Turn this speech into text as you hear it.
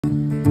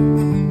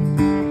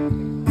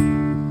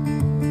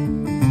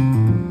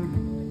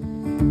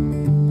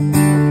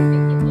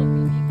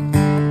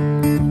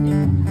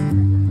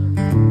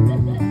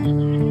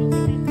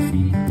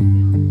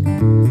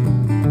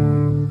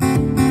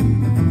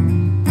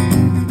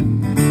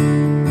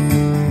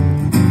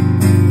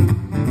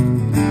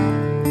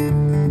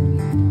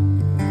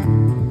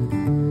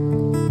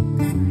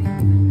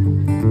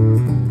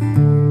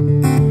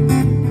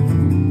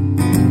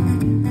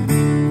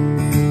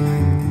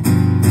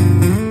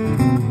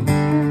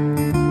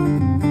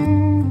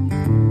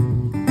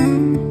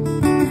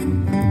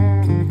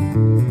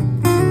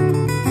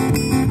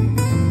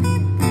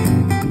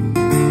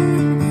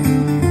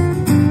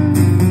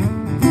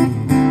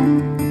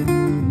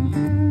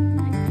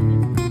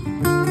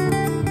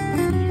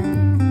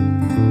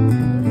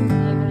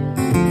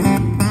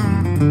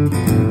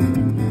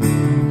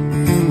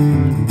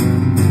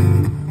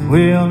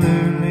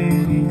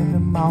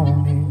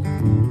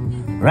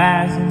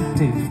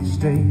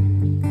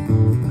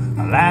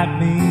light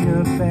me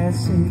a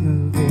fast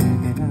cigarette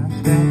and I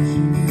stretch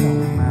you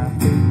on my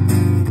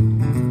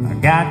face. I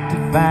got to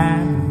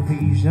find a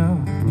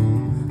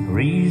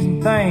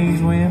reason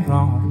things went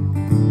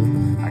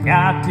wrong. I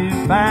got to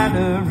find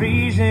a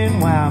reason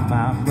why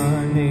my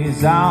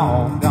money's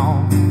all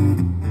gone.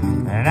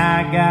 And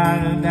I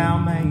got a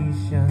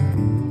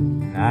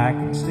Dalmatian, I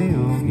can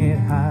still get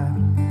high,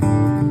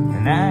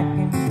 and I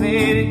can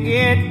play the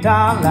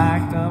guitar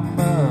like a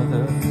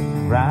mother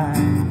bride.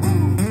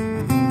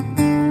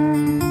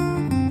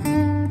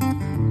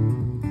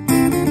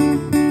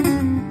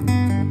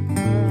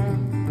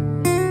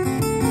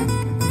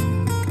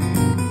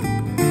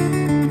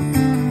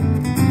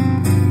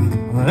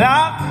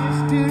 Life is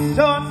too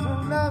short, so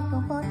love the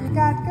one you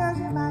got, 'cause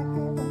you might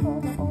get the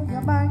phone,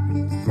 you might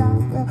get shot.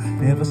 Well,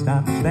 never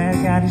stop this bad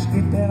guy, just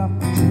get that off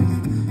my chest.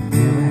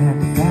 Never had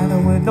to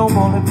battle with no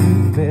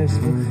bulletproof vest.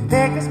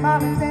 Take a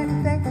smile and say,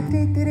 take a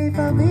ticket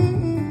for me.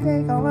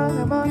 Take all of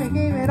the money,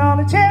 give it all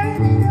to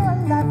charity.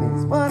 Life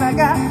is what I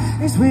got,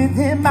 it's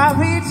within my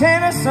reach.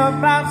 And a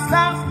Sublime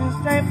stops me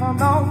straight from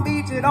Long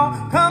Beach. It all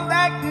come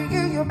back to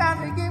you, you're bound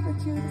to give it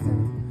to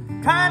the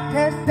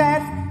contest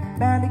that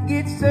bound to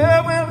get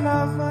served. Well,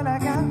 love's what I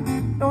got,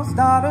 don't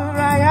start a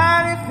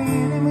riot and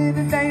feeling when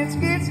the dance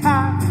gets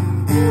hot.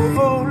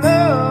 Oh,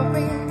 love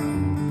me,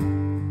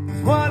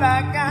 it's what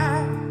I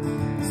got.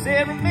 I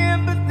said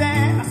remember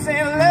that, I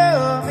said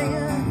love me,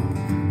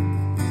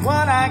 it's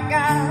what I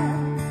got.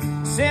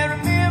 I said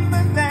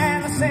remember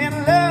that, I said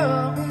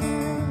love me,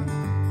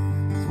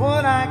 it's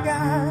what I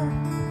got.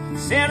 I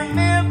said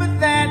remember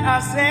that, I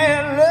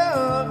said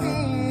love me,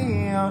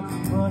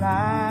 what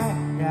I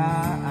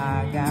got,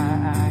 I got.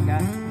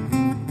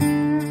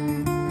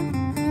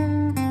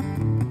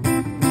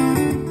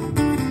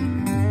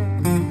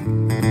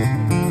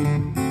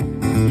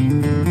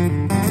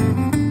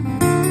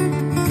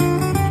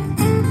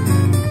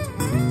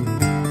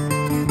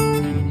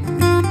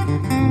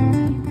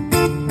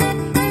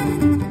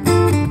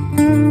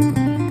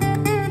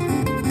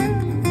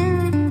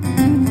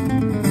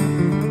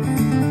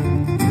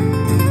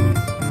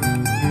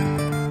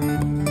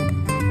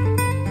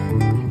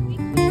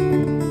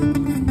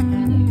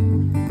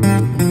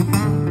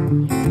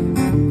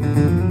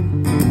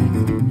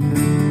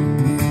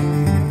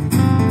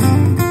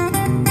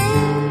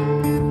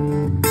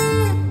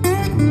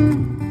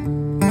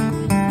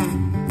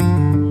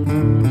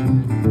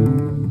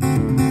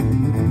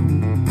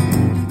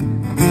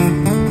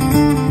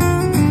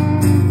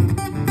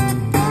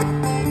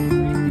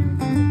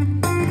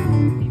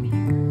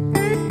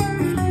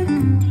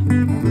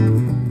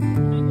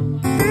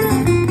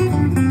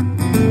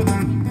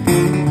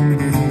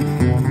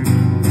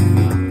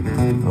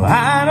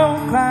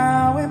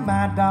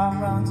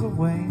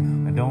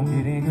 I don't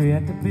get angry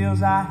at the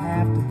bills I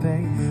have to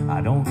pay.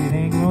 I don't get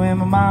angry when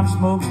my mom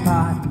smokes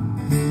pot.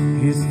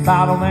 His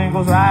bottle then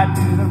goes right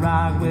to the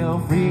rock. Well,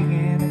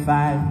 freaking and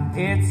fighting,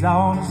 it's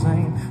all the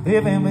same.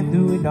 Living with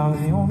do it, dog,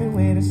 the only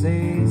way to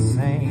say it's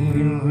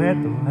sane.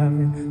 Let the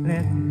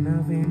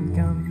loving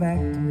come back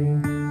to me.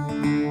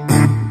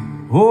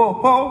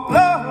 Oh,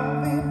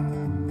 loving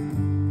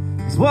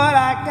is what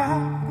I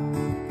got.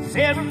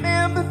 Said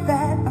remember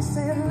that, I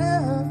said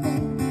love me,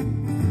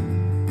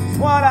 it's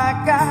what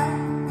I got.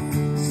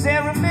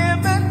 Said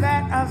remember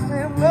that, I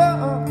said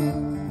love me,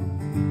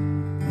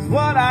 it's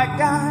what I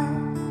got.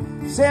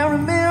 Said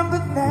remember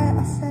that,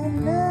 I said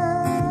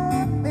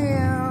love me,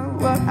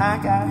 what I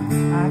got,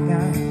 I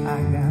got,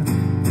 I got.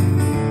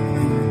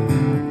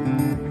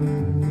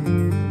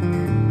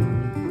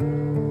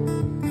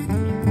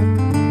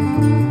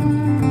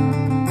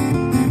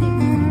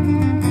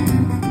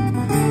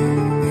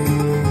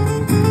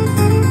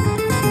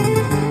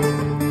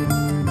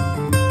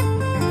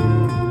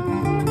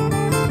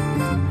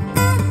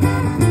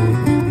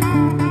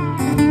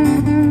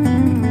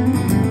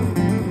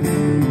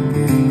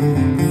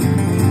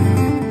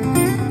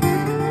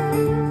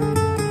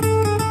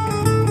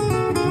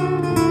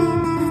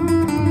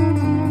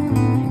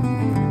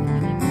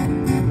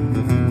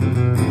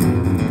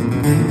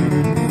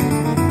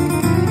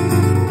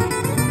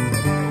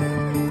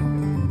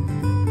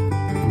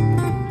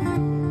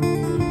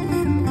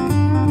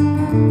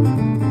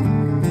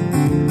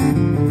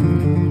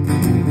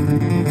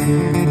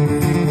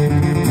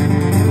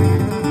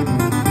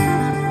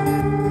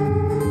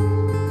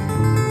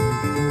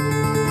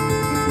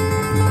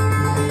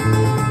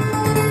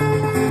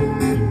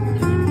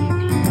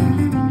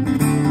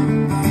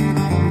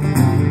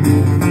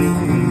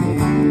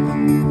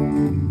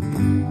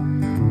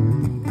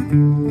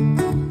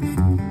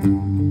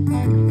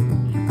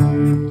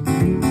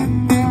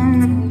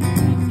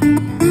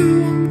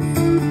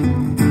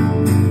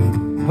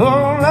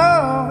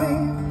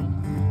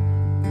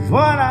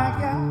 What I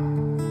got,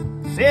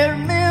 said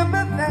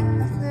remember that,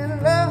 I said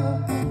love.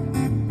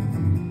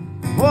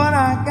 What I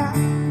got,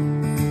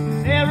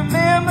 said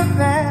remember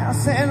that, I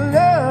said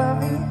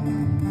love.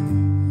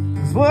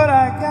 It's what I